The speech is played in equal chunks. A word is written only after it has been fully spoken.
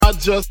I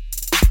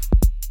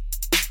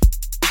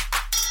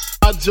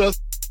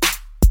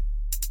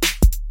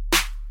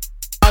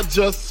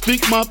just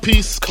speak my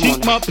peace,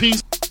 keep my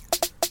peace.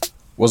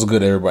 What's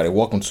good, everybody?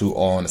 Welcome to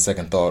On the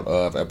Second Thought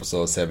of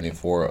episode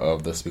 74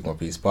 of the Speak My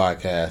Peace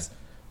podcast.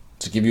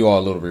 To give you all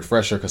a little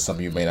refresher, because some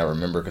of you may not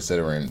remember,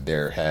 considering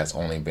there has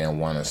only been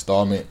one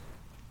installment.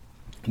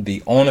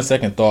 The On the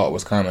Second Thought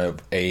was kind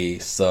of a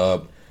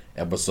sub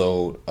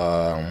episode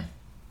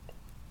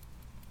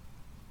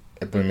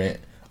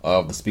implement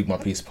of the Speak My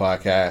Peace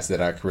podcast that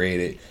I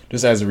created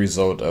just as a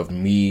result of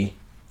me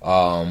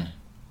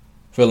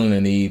feeling the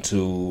need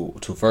to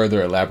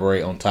further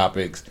elaborate on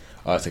topics,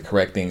 to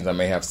correct things I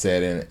may have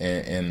said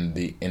in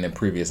the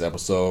previous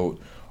episode,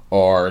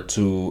 or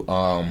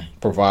to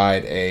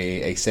provide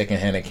a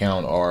secondhand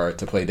account, or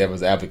to play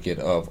devil's advocate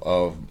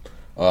of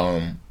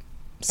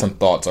some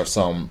thoughts or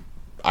some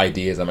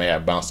ideas I may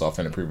have bounced off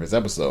in the previous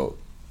episode.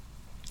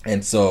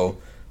 And so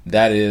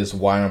that is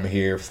why I'm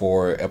here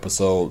for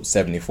episode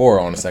 74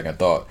 on the second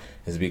thought,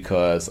 is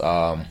because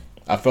I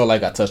felt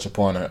like I touched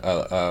upon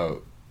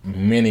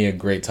many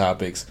great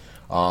topics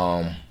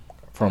from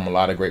a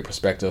lot of great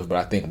perspectives, but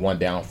I think one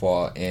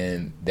downfall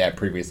in that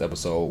previous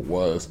episode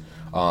was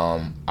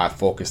I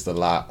focused a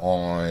lot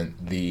on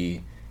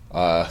the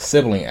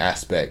sibling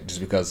aspect,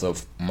 just because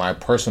of my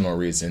personal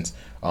reasons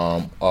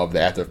of the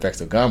after effects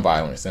of gun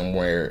violence, and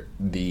where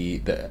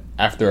the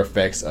after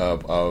effects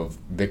of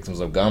victims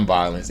of gun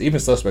violence, even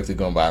suspects of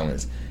gun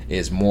violence,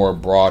 is more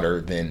broader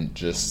than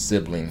just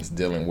siblings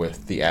dealing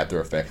with the after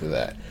effects of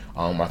that.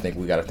 I think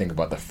we got to think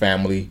about the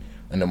family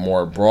in a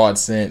more broad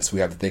sense.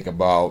 We have to think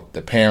about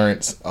the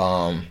parents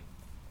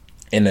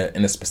in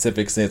a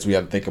specific sense. We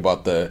have to think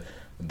about the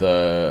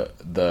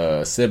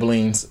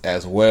siblings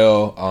as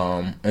well,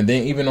 and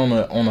then even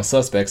on the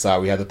suspect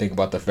side, we have to think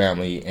about the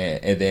family,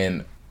 and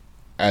then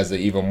as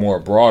an even more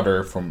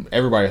broader, from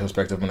everybody's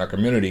perspective in our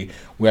community,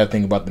 we have to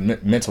think about the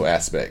mental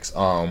aspects.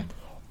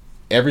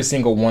 Every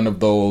single one of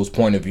those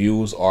point of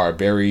views are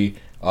very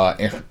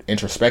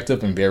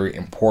introspective and very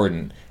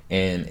important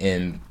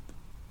in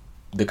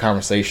the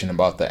conversation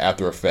about the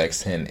after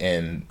effects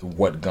and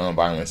what gun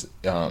violence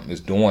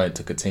is doing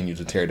to continue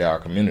to tear down our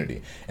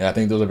community. And I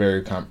think those are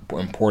very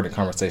important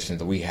conversations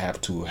that we have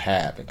to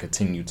have and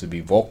continue to be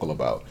vocal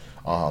about.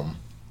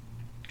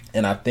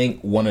 And I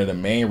think one of the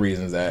main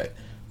reasons that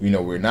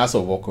we're not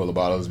so vocal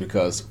about it is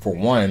because, for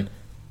one,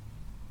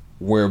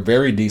 we're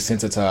very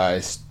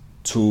desensitized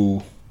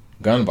to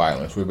gun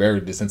violence. We're very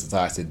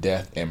desensitized to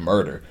death and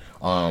murder.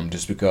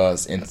 Just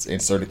because in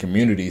certain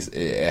communities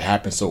it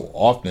happens so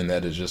often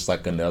that it's just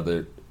like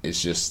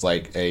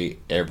a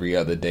every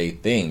other day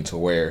thing, to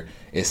where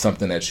it's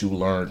something that you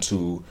learn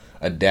to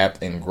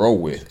adapt and grow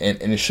with.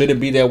 And it shouldn't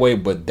be that way,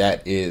 but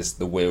that is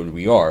the way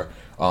we are.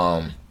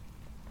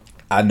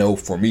 I know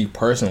for me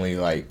personally,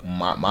 like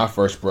my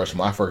first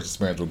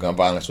experience with gun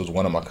violence was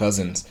one of my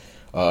cousins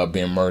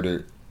being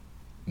murdered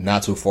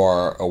not too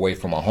far away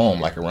from my home,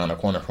 like around the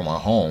corner from my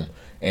home.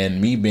 And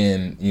me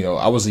being,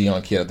 I was a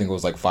young kid. I think I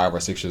was like 5 or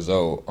 6 years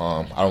old.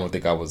 I don't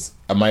think I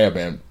might have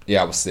been,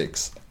 I was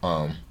 6.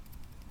 I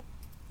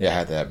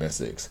had to have been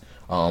 6.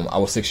 I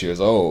was 6 years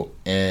old.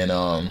 And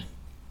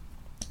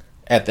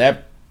at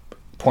that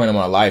point in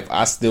my life,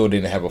 I still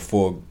didn't have a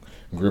full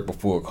grip, a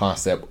full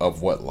concept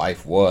of what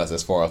life was,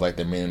 as far as like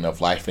the meaning of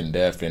life and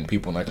death and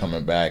people not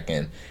coming back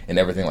and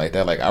everything like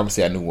that. Like,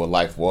 obviously I knew what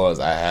life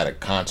was. I had a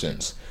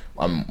conscience.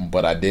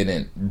 But I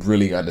didn't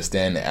really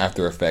understand the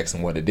after effects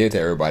and what it did to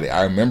everybody.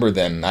 I remember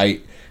that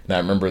night, and I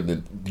remember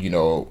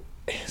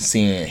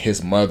seeing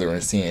his mother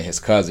and seeing his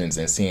cousins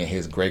and seeing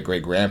his great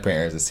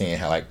grandparents and seeing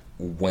how, like,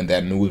 when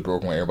that news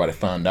broke, when everybody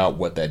found out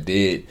what that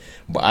did.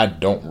 But I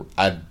don't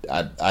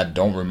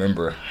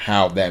remember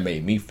how that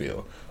made me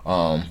feel.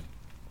 And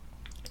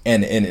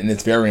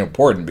it's very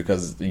important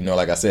because,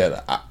 like I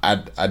said,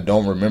 I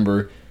don't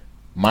remember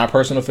my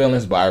personal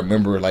feelings, but I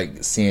remember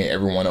like seeing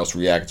everyone else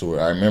react to it.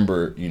 I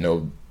remember,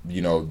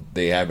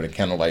 they having a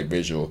candlelight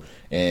vigil,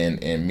 and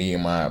me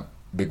and my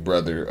big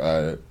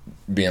brother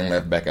being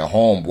left back at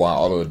home while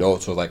all the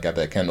adults were like at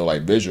that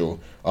candlelight vigil.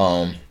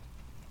 I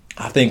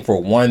think for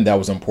one, that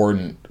was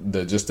important.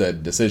 The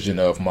decision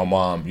of my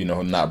mom,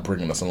 not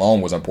bringing us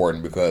along was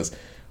important, because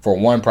for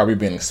one, probably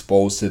being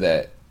exposed to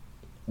that,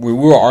 we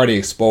were already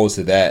exposed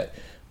to that.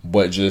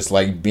 But just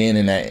like being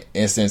in that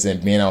instance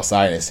and being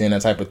outside and seeing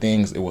that type of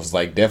things, it was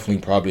like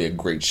definitely probably a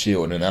great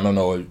shield. And I don't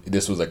know if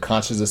this was a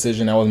conscious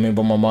decision that was made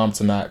by my mom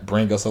to not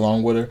bring us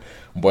along with her,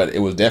 but it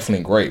was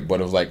definitely great. But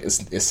it was like,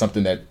 it's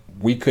something that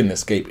we couldn't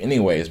escape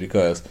anyways,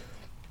 because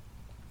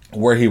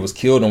where he was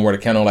killed and where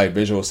the candlelight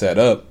vigil was set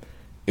up,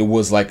 it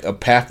was like a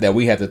path that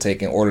we had to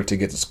take in order to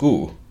get to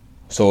school.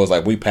 So it was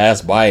like we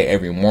passed by it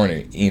every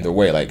morning either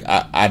way. Like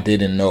I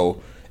didn't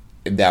know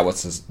if that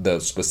was the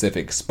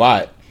specific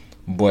spot,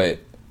 but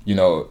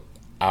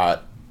I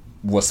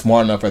was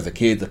smart enough as a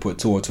kid to put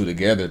 2 and 2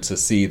 together to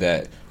see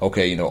that,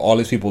 okay, all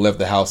these people left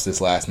the house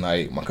this last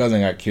night. My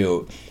cousin got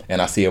killed,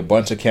 and I see a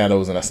bunch of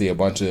candles, and I see a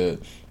bunch of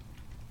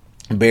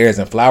berries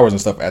and flowers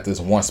and stuff at this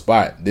one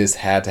spot. This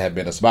had to have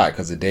been a spot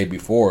because the day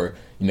before,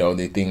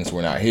 the things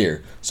were not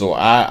here. So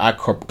I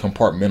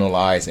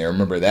compartmentalize and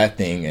remember that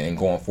thing, and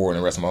going forward in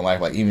the rest of my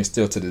life, like even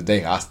still to this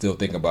day, I still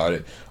think about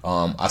it.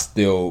 I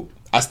still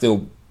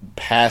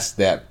past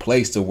that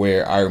place to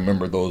where I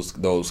remember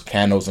those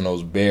candles and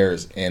those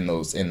bears and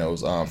those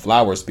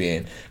flowers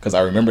being, because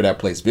I remember that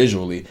place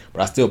visually,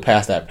 but I still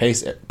pass that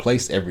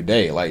place every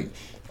day. Like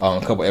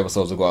a couple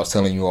episodes ago, I was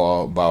telling you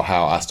all about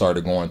how I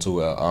started going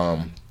to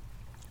a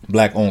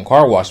black owned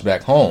car wash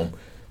back home.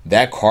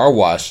 That car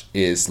wash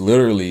is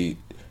literally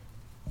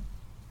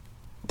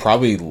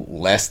probably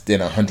less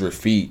than 100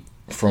 feet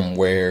from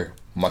where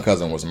my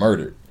cousin was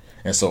murdered,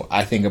 and so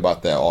I think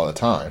about that all the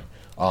time.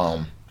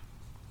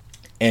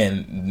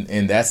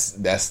 And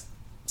that's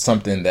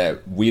something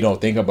that we don't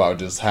think about,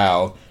 just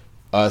how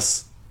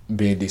us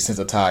being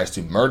desensitized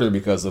to murder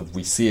because of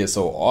we see it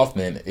so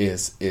often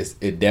is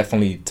it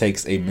definitely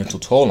takes a mental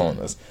toll on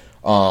us.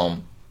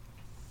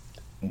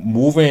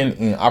 Moving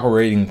and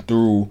operating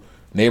through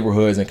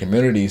neighborhoods and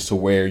communities to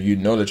where you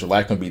know that your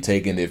life can be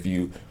taken if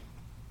you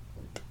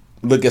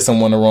look at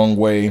someone the wrong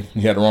way,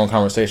 you had the wrong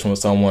conversation with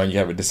someone, you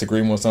have a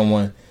disagreement with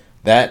someone.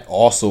 That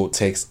also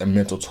takes a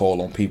mental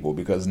toll on people,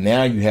 because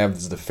now you have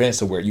this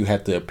defense of where you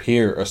have to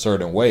appear a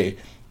certain way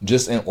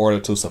just in order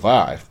to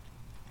survive.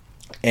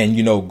 And,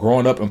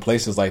 growing up in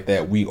places like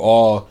that,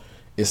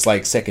 it's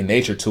like second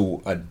nature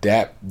to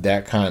adapt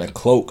that kind of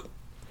cloak.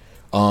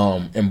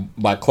 And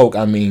by cloak,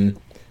 I mean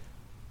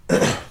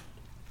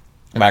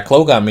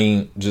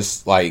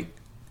just like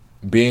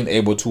being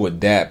able to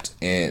adapt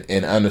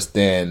and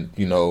understand,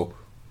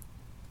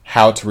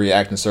 how to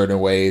react in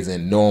certain ways,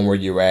 and knowing where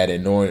you're at,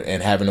 and knowing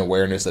and having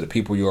awareness of the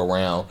people you're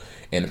around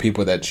and the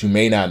people that you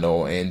may not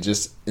know, and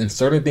just in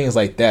certain things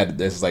like that.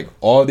 There's like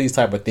all these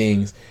type of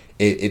things.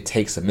 It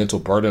takes a mental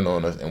burden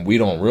on us, and we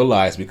don't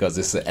realize because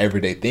it's an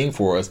everyday thing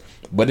for us,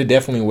 but it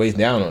definitely weighs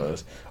down on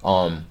us.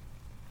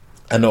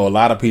 I know a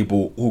lot of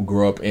people who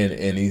grew up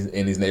in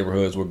these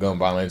neighborhoods where gun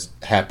violence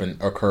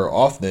occur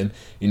often.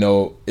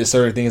 It's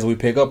certain things we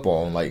pick up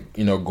on, like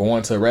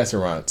going to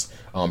restaurants,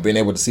 being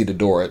able to see the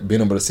door, being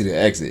able to see the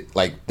exit.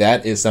 Like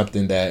that is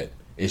something that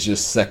is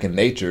just second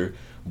nature,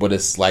 but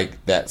it's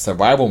like that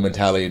survival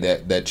mentality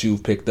that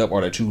you've picked up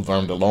or that you've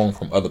learned along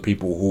from other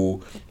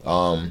people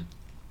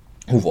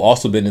who've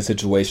also been in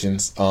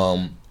situations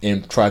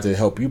and tried to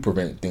help you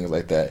prevent things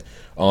like that.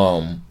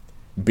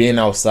 Being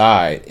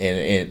outside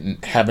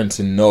and having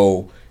to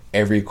know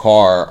every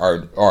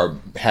car, or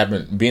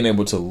being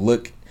able to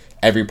look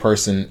every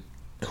person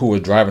who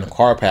is driving a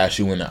car past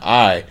you in the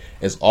eye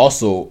is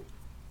also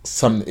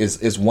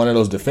is one of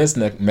those defense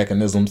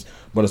mechanisms,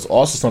 but it's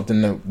also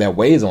something that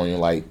weighs on you.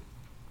 Like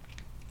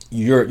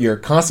you're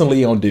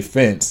constantly on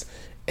defense,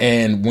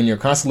 and when you're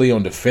constantly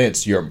on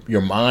defense,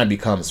 your mind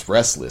becomes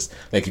restless.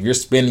 Like if you're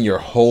spending your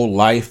whole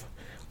life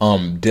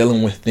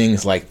dealing with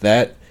things like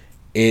that,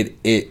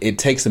 it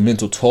takes a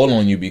mental toll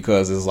on you,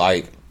 because it's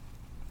like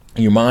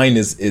your mind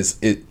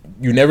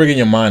you never get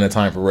your mind a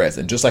time for rest.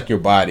 And just like your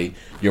body,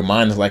 your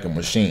mind is like a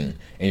machine,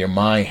 and your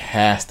mind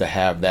has to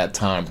have that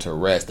time to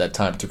rest, that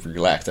time to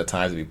relax, that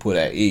time to be put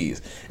at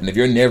ease. And if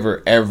you're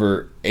never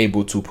ever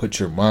able to put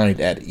your mind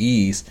at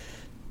ease,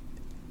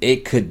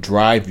 it could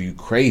drive you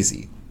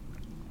crazy.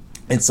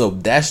 And so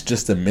that's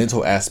just the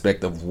mental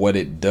aspect of what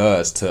it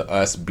does to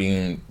us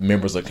being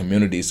members of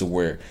communities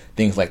where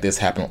things like this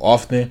happen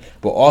often,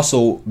 but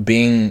also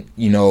being,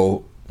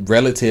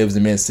 relatives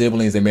and being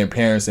siblings and being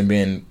parents and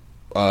being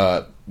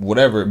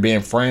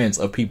being friends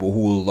of people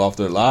who lost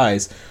their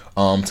lives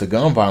to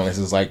gun violence.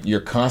 Is like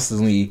you're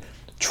constantly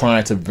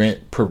trying to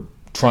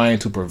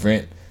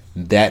prevent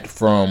that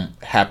from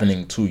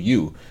happening to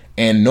you.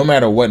 And no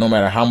matter what, no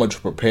matter how much you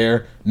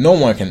prepare, no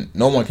one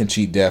can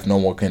cheat death. No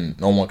one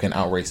can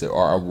outrace it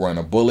or outrun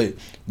a bullet.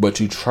 But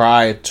you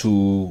try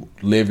to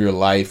live your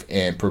life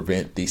and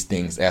prevent these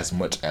things as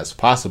much as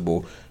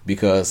possible,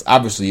 because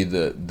obviously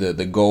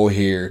the goal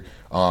here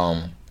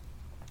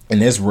in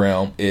this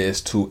realm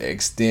is to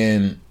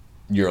extend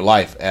your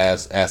life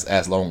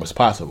as long as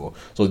possible.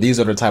 So these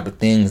are the type of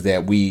things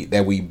that we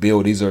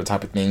build. These are the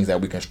type of things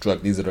that we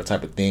construct. These are the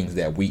type of things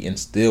that we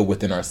instill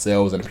within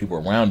ourselves and the people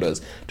around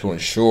us to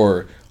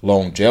ensure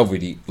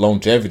longevity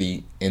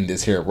in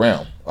this here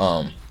realm,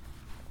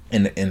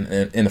 in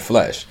the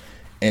flesh.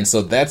 And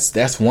so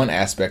that's one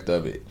aspect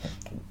of it,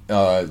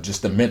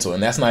 just the mental.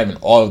 And that's not even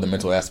all of the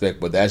mental aspect,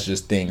 but that's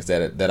just things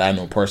that I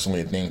know personally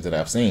and things that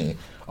I've seen.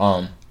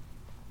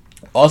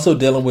 Also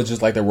dealing with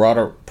just like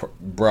the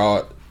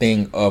broad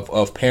thing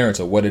of parents,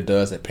 or what it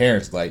does at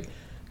parents, like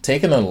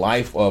taking a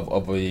life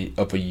of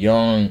a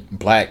young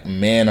black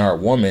man or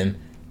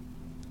woman,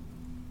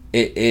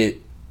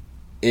 it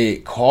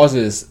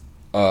causes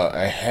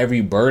a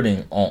heavy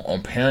burden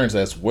on parents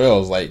as well.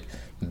 It's like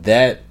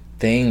that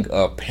thing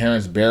of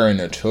parents burying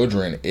their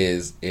children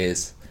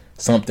is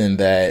something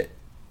that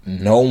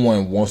no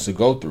one wants to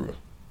go through.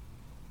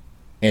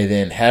 and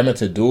then having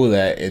to do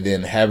that, and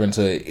then having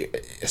to,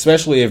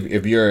 especially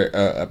if you're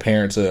a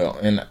parent to,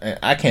 and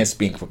I can't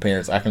speak for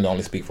parents, I can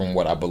only speak from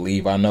what I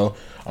believe I know.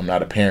 I'm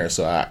not a parent,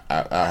 so I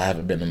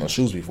haven't been in those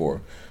shoes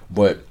before,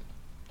 but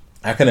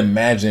I can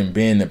imagine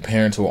being the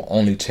parent to an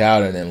only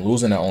child and then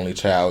losing that only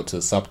child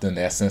to something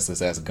as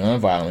senseless as gun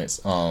violence.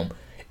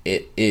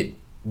 It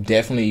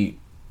definitely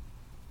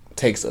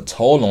takes a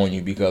toll on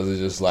you, because it's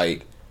just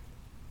like,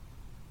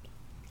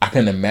 I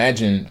can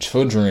imagine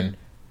children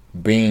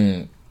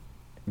being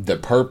the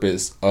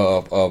purpose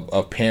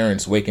of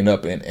parents waking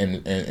up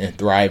and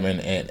thriving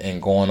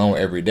and going on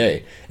every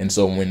day. And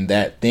so when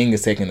that thing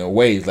is taken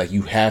away, it's like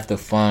you have to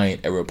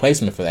find a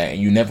replacement for that, and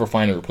you never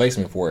find a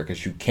replacement for it,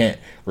 because you can't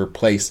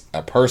replace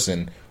a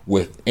person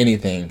with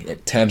anything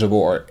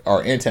tangible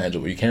or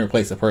intangible. You can't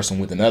replace a person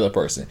with another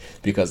person,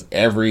 because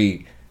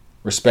every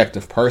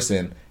respective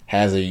person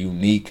has a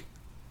unique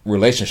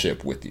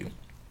relationship with you.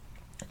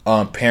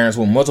 Parents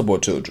with multiple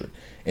children,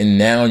 and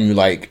now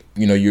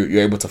you're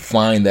able to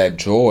find that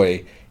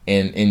joy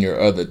in your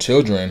other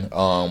children,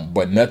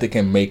 but nothing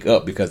can make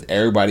up, because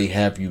everybody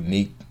have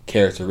unique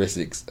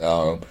characteristics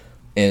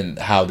in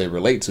how they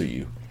relate to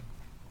you.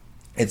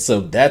 And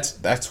so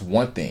that's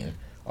one thing.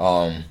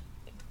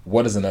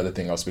 What is another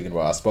thing I was speaking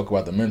about? I spoke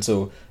about the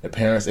mental, the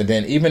parents, and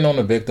then even on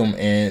the victim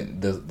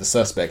and the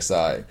suspect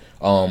side.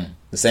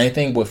 The same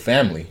thing with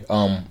family.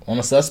 On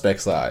the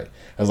suspect side,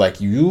 I was like,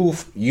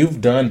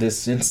 you've done this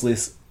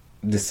senseless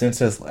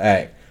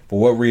act for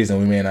what reason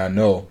we may not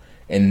know,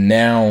 and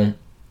now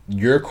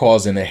you're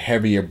causing a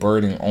heavier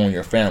burden on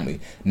your family.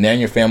 Now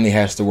your family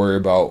has to worry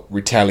about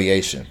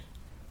retaliation.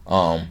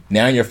 Now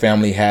your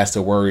family has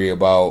to worry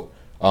about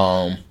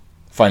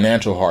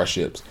financial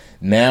hardships.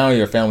 Now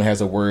your family has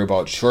to worry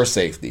about your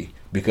safety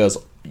because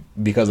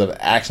of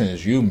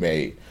actions you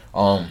made.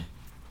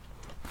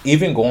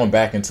 Even going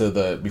back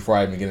into before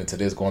I even get into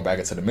this, going back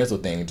into the mental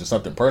thing, just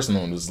something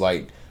personal, was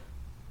like,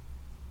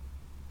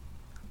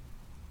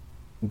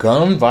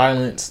 gun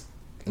violence,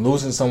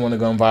 losing someone to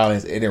gun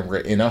violence,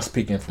 and I'm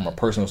speaking from a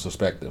personal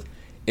perspective,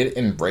 it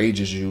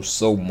enrages you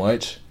so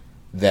much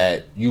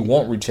that you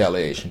want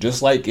retaliation.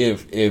 Just like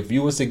if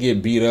you was to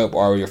get beat up,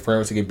 or your friend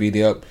was to get beat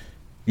up,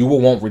 you will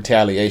want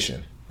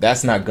retaliation.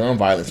 That's not gun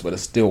violence, but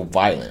it's still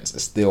violence.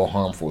 It's still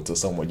harmful to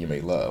someone you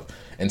may love.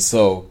 And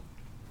so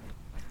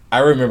I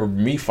remember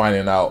me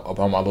finding out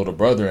about my little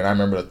brother, and I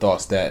remember the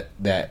thoughts that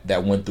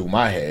went through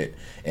my head.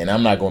 And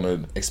I'm not going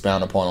to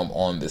expound upon them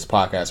on this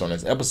podcast, on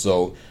this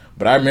episode,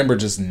 but I remember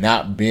just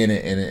not being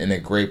in a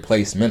great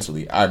place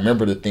mentally. I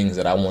remember the things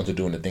that I wanted to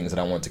do, and the things that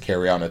I wanted to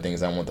carry out, and the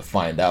things I wanted to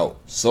find out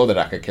so that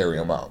I could carry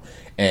them out.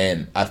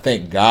 And I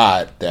thank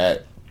God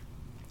that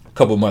a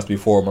couple months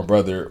before my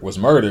brother was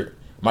murdered,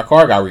 my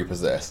car got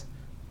repossessed,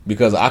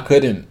 because I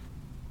couldn't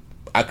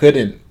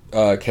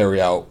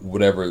carry out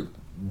whatever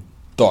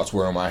thoughts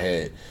were in my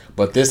head.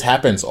 But this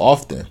happens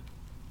often.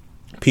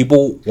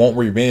 People want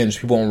revenge.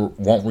 People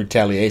want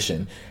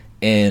retaliation,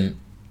 and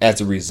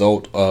as a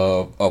result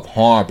of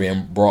harm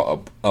being brought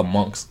up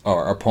amongst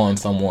or upon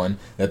someone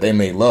that they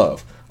may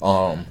love.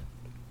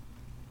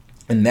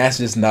 And that's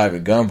just not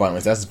even gun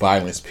violence. That's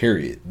violence,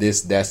 period.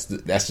 That's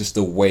just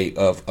the way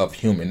of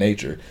human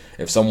nature.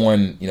 If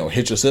someone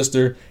hit your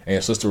sister and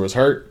your sister was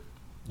hurt,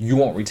 you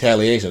want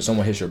retaliation. If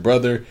someone hits your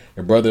brother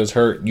is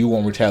hurt, you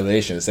want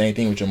retaliation. The same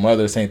thing with your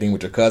mother, the same thing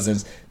with your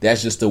cousins.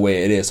 That's just the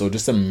way it is. So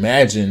just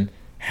imagine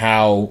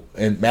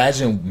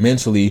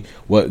mentally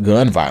what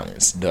gun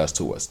violence does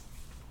to us.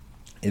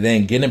 And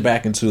then getting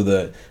back into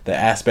the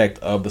aspect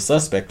of the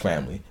suspect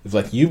family, it's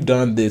like you've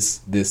done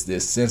this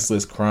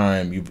senseless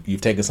crime.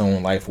 You've taken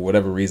someone's life for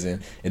whatever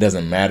reason. It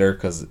doesn't matter,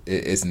 because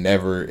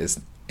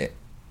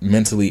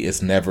mentally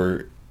it's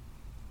never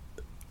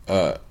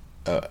a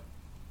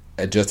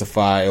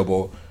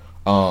justifiable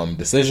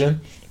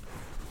decision.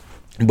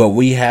 But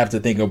we have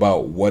to think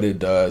about what it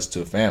does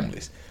to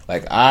families.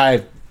 Like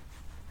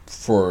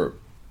for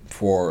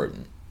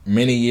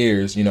many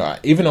years,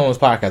 even on this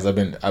podcast,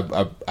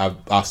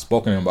 I've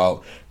spoken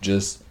about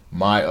just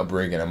my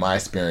upbringing and my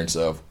experience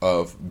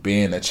of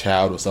being a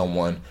child of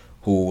someone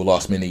who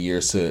lost many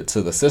years to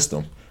the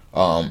system.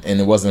 And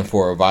it wasn't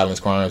for violence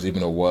crimes, even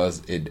though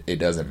it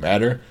doesn't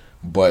matter.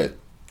 But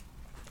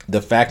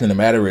the fact of the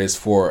matter is,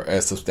 for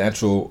a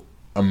substantial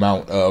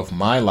amount of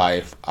my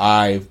life,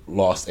 I've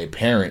lost a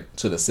parent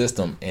to the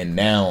system, and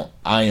now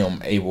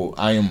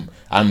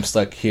I'm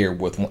stuck here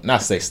with,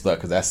 not say stuck,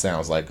 because that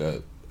sounds like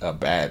a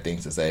bad thing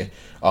to say,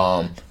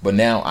 but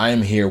now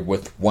I'm here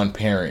with one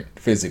parent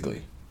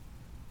physically,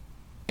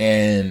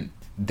 and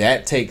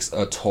that takes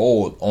a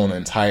toll on an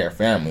entire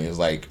family. It's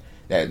like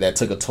that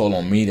took a toll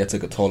on me, that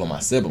took a toll on my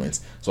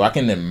siblings. So I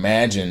can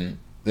imagine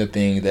the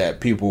thing that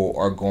people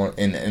are going,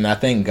 and I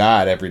thank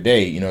God every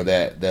day,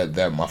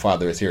 that my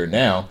father is here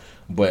now,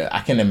 but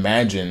I can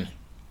imagine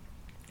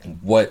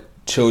what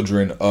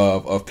children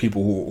of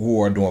people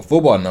who are doing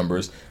football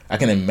numbers, I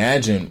can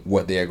imagine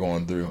what they are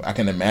going through. I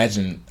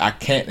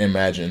can't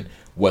imagine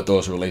what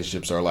those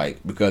relationships are like,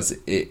 because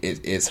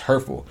it's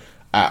hurtful.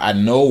 I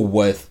know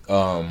what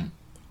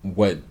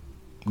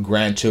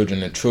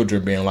grandchildren and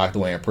children being locked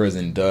away in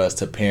prison does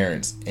to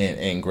parents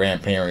and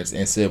grandparents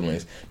and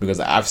siblings, because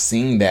I've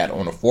seen that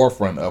on the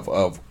forefront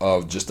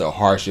of just the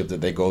hardship that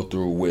they go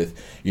through with,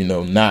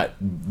 not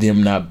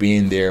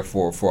being there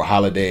for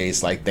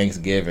holidays like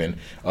Thanksgiving,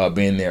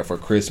 being there for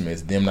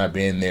Christmas, them not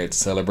being there to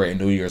celebrate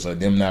New Year's, or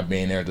them not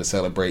being there to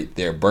celebrate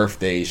their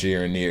birthdays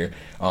year and year.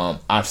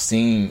 I've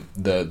seen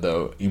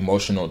the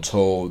emotional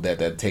toll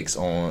that takes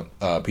on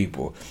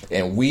people,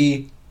 and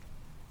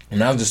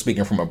I'm just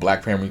speaking from a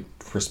black family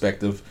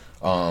perspective.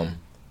 What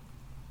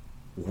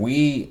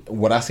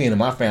I see in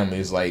my family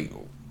is like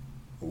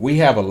we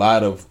have a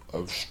lot of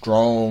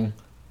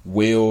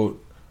strong-willed,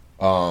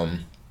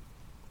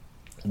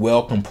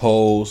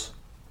 well-composed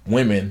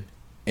women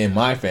in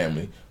my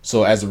family.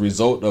 So as a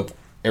result of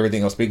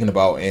everything I'm speaking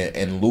about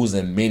and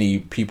losing many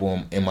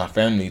people in my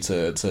family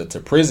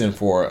to prison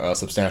for a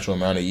substantial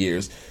amount of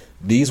years,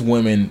 these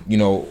women,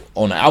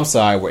 on the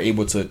outside were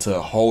able to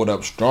hold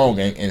up strong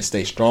and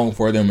stay strong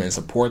for them and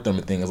support them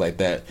and things like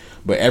that.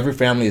 But every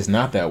family is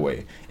not that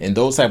way. And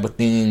those type of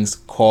things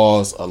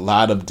cause a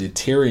lot of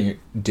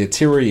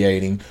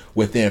deteriorating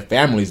within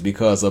families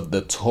because of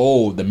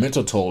the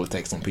mental toll it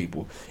takes on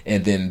people.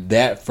 And then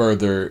that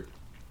further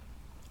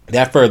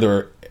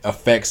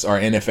affects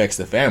and affects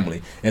the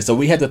family. And so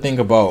we have to think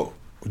about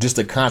just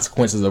the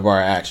consequences of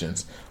our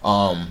actions.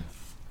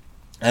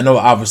 I know,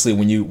 obviously,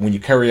 when you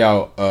carry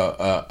out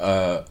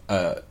a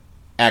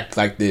act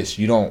like this,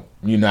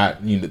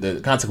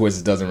 the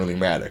consequences doesn't really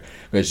matter,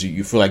 because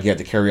you feel like you have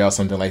to carry out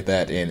something like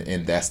that,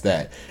 and that's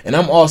that. And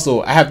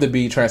I have to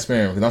be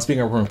transparent, because I'm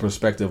speaking from a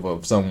perspective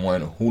of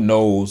someone who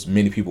knows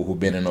many people who've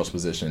been in those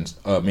positions,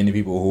 many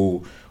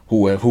people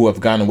who have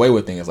gotten away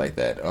with things like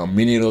that.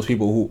 Many of those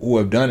people who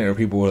have done it are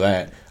people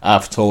that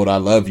I've told I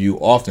love you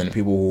often,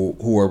 people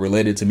who are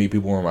related to me,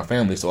 people who are in my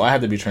family. So I have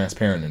to be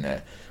transparent in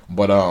that.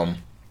 But I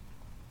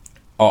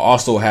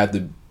also have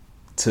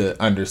to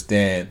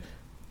understand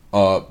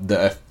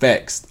the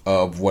effects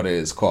of what it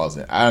is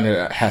causing. I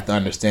have to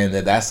understand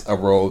that that's a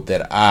road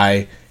that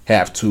I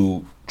have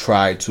to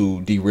try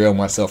to derail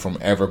myself from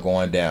ever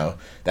going down.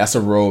 That's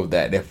a road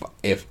that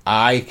if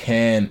I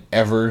can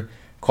ever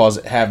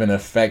have an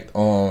effect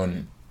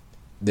on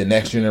the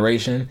next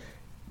generation,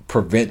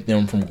 prevent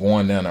them from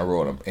going down that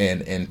road,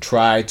 and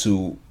try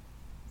to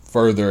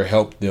further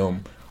help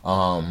them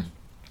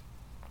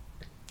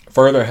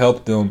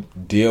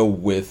deal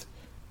with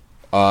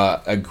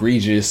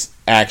egregious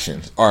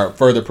actions, or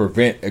further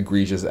prevent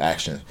egregious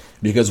actions,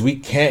 because we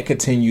can't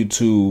continue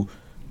to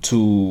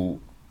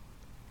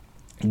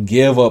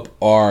give up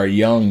our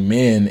young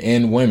men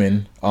and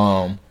women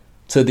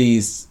to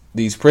these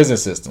prison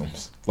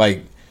systems.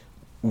 Like,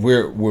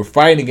 we're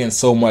fighting against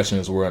so much in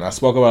this world. And I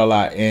spoke about a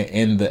lot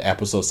in the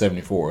episode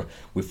 74.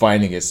 We're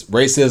fighting against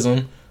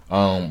racism.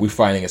 We're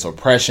fighting against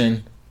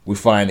oppression. We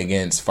fight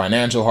against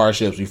financial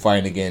hardships. We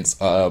fight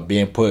against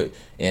being put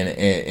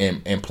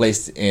and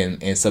placed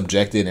and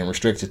subjected and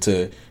restricted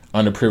to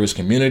underprivileged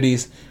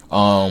communities.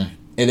 And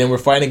then we're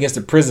fighting against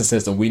the prison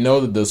system. We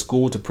know that the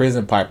school to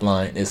prison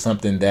pipeline is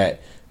something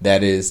that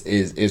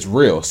is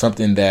real.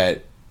 Something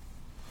that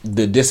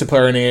the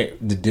disciplinary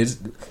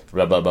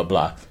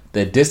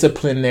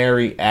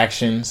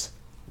actions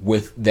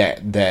with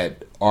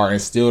that are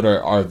instilled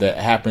or that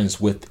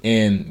happens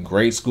within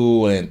grade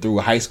school and through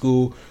high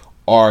school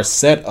are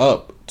set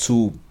up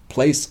to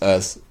place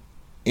us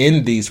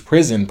in these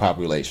prison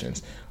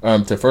populations,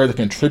 to further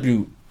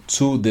contribute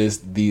to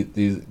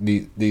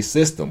these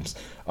systems.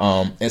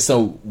 And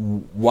so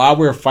while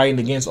we're fighting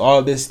against all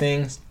of these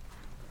things,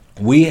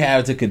 we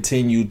have to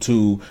continue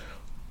to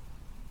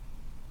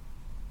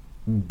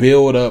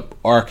build up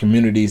our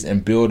communities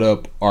and build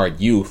up our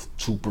youth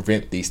to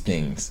prevent these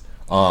things.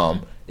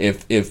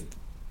 If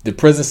the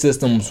prison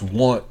systems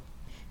want,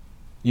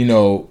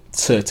 to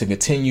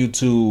continue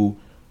to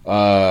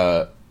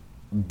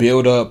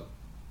build up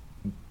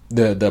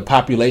the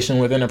population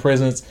within the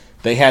prisons,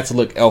 they had to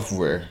look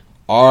elsewhere.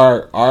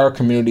 Our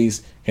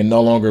communities can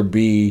no longer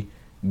be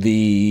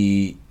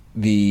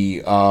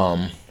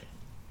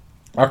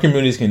our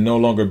communities can no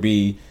longer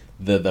be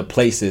the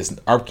places.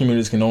 Our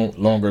communities can no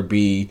longer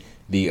be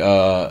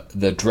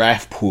the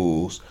draft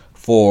pools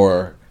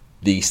for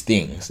these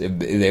things. If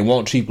they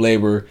want cheap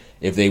labor,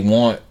 if they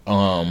want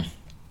all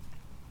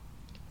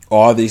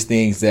these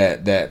things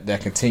that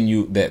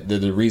continue, that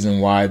the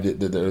reason why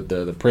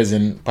the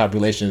prison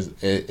population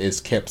is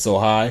kept so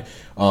high,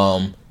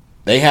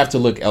 they have to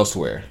look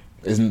elsewhere.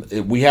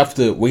 We have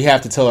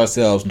to tell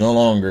ourselves, no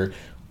longer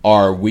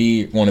are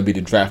we going to be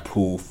the draft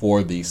pool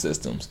for these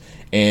systems.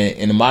 And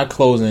in my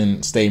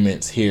closing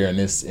statements here, and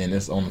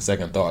this on the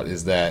second thought,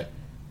 is that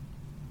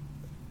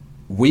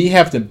we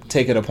have to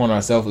take it upon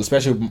ourselves,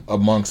 especially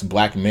amongst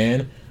black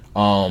men,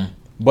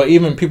 but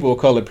even people of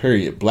color,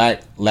 period,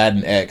 black,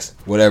 Latinx,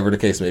 whatever the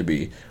case may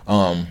be.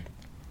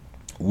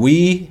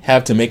 We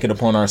have to make it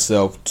upon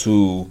ourselves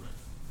to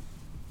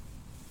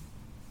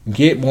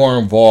get more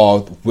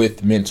involved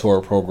with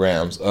mentor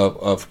programs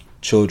of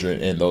children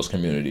in those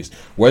communities.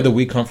 Whether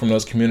we come from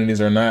those communities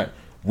or not,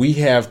 we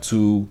have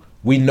to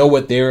we know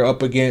what they're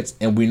up against,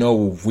 and we know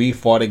what we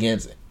fought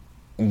against,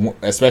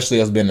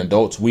 especially us being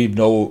adults. We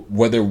know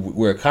whether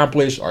we're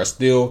accomplished or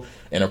still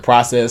in a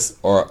process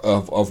or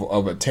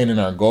of attaining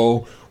our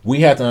goal.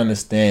 We have to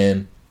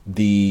understand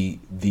the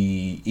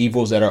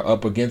evils that are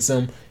up against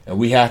them, and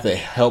we have to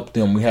help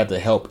them. We have to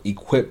help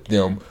equip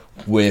them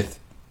with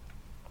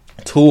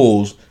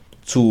tools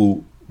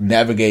to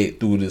navigate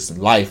through this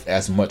life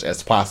as much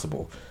as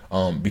possible,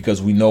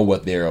 because we know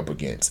what they're up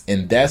against.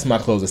 And that's my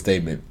closing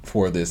statement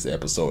for this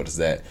episode, is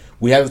that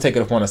we have to take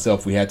it upon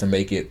ourselves. We have to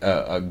make it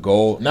a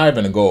goal, not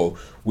even a goal.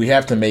 We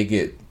have to make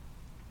it,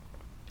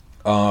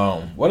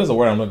 what is the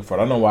word I'm looking for? I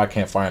don't know why I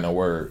can't find a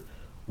word.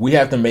 We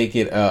have to make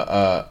it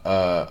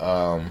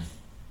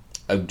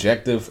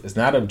objective. It's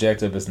not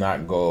objective. It's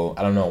not goal.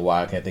 I don't know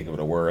why I can't think of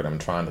the word. I'm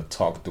trying to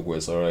talk through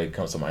it so it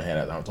comes to my head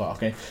as I'm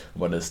talking,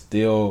 but it's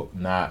still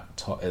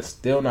not. It's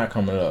still not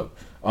coming up.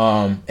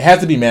 It has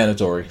to be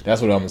mandatory.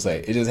 That's what I'm gonna say.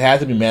 It just has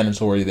to be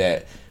mandatory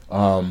that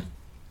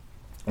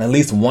at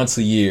least once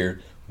a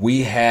year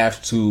we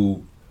have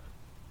to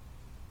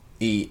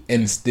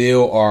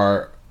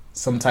instill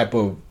some type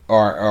of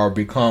or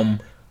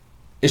become.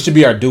 It should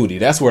be our duty.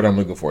 That's what I'm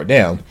looking for.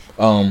 Damn.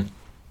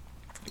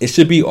 It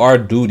should be our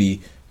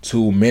duty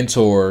to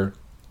mentor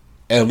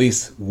at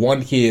least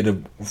one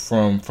kid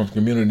from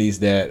communities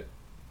that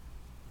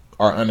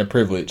are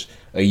underprivileged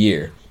a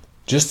year,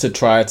 just to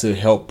try to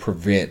help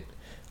prevent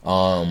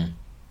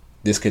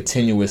this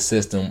continuous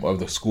system of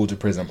the school to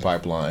prison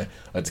pipeline,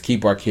 to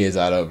keep our kids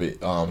out of it,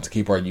 to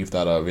keep our youth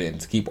out of it, and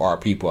to keep our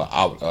people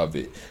out of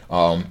it.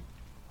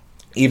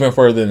 Even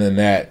further than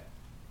that,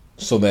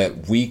 so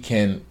that we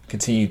can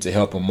continue to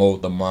help and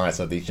mold the minds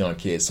of these young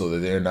kids, so that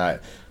they're not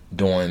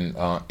doing,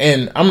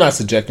 and I'm not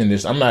subjecting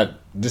this.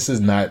 This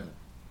is not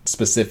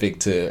specific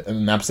to.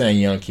 I'm not saying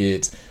young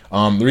kids.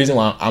 The reason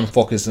why I'm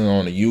focusing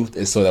on the youth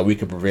is so that we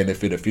can prevent it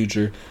for the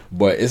future.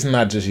 But it's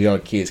not just young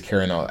kids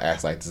carrying out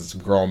acts like this. It's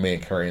grown men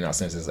carrying out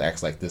senseless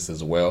acts like this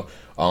as well.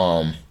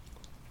 But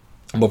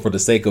for the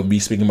sake of me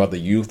speaking about the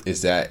youth,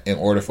 is that in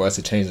order for us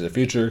to change the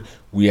future,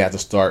 we have to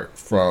start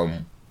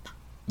from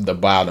the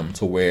bottom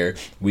to where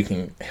we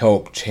can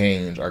help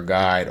change or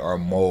guide or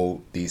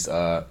mold these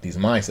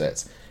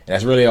mindsets. And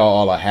that's really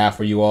all I have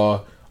for you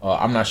all.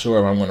 I'm not sure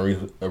if I'm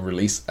going to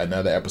release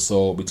another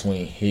episode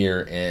between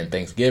here and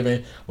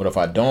Thanksgiving, but if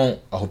I don't,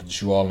 I hope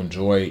that you all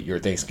enjoy your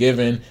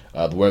Thanksgiving.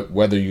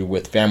 Whether you're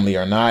with family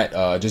or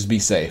not, just be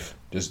safe.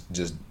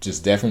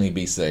 Just definitely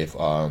be safe.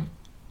 And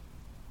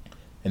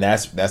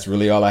that's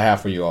really all I have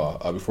for you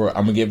all. Before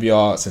I'm gonna give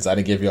y'all, since I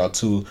didn't give y'all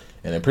two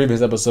in the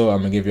previous episode, I'm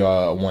gonna give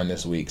y'all one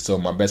this week. So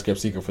my best kept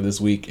secret for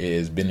this week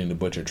is Benny the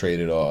Butcher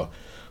Traded All.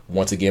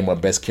 Once again, my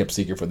best kept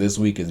secret for this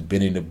week is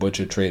Benny the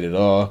Butcher Traded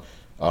All.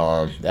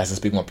 That's the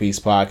Speak My Peace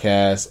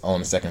podcast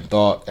on the Second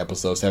Thought,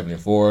 episode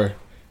 74.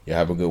 Y'all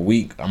have a good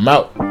week. I'm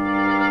out.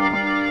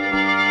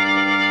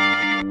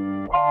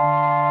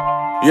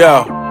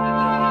 Yeah.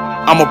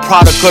 I'm a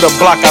product of the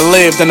block I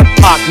lived in, the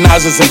Pac,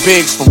 Nazis, and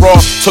Biggs for raw.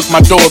 Took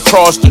my door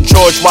across the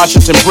George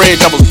Washington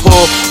Bridge. I was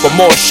poor, but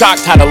more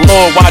shocked. Had a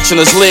Lord watching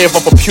us live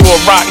up a pure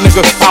rock,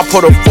 nigga. I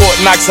put a Fort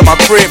Knox in my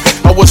crib.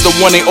 I was the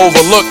one they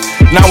overlooked.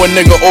 Now a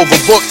nigga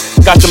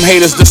overbooked. Got them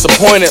haters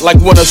disappointed like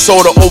when a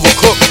soda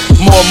overcooked.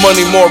 More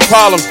money, more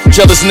problems.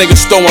 Jealous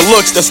niggas throwing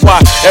looks. That's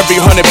why every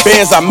 100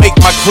 bands I make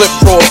my clip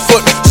grow a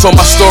foot. So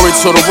my story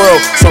to the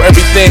world. So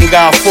everything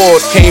I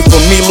afford came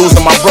from me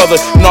losing my brother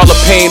and all the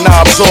pain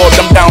I absorbed.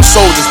 I'm down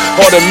soldiers.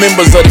 All the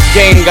members of the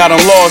gang got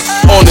lost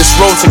on this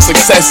road to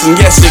success. And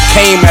yes, it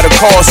came at a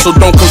cost. So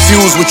don't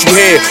confuse what you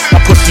hear.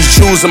 I put these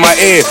jewels in my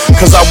ear,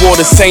 cause I wore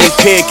the same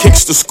pair of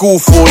kicks to school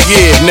for a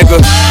year, nigga.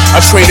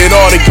 I traded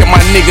all to get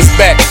my niggas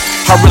back.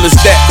 How real is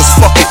that? Cause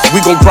fuck it,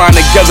 we gon' grind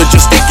together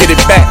just to get it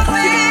back.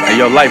 Hey,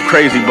 yo, life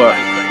crazy, but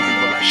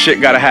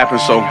shit gotta happen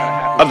so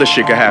other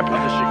shit can happen.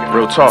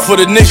 Real talk. For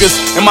the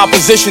niggas in my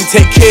position,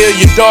 take care of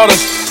your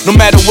daughters. No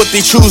matter what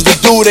they choose to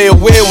do, they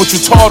aware what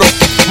you taught them.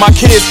 My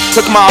kids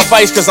took my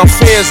advice cause I'm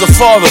fair as a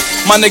father.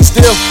 My next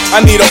deal,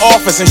 I need an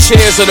office and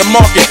shares of the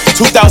market.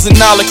 $2,000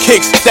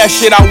 kicks, that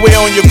shit I wear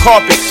on your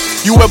carpet.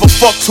 You ever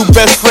fuck two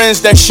best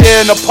friends that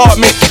share an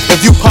apartment?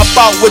 If you pop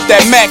out with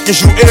that Mac, is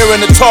you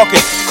airing the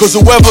talking? Cause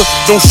whoever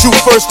don't shoot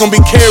first gon'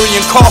 be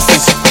carrying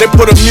coffins. They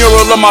put a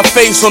mural of my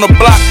face on the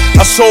block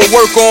I sold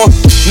work on.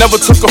 Never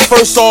took a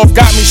first off,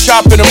 got me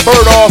shopping and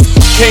bird off.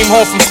 Came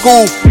home from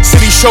school,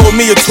 city showed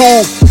me a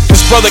tool.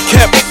 His brother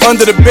kept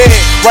under the bed,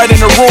 right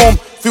in the room.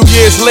 Few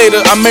years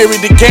later, I married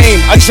the game,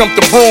 I jumped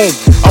the broom.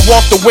 I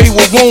walked away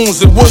with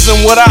wounds, it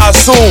wasn't what I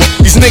assumed.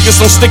 These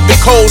niggas don't stick to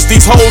codes,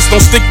 these hoes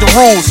don't stick to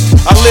rules.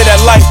 I live that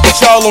life, but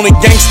y'all only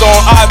gangsta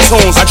on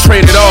iTunes. I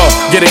trade it all,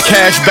 get the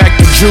cash back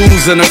to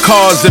Jews and the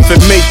cars. If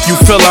it make you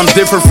feel I'm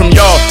different from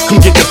y'all,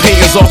 come get the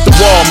paintings off the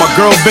wall. My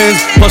girl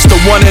Benz, plus the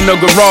one in the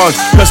garage.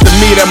 Plus to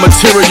me, that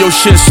material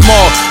shit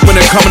small when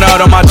it coming out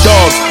of my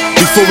dogs.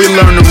 Before we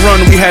learned to run,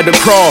 we had to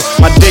crawl.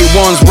 My day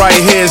one's right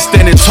here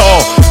standing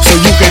tall, so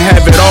you can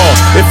have it all.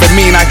 If it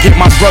mean I get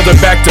my brother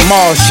back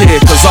tomorrow,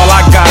 shit, cause all I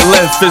got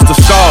left is the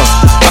scars.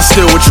 I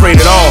still would trade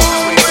it all.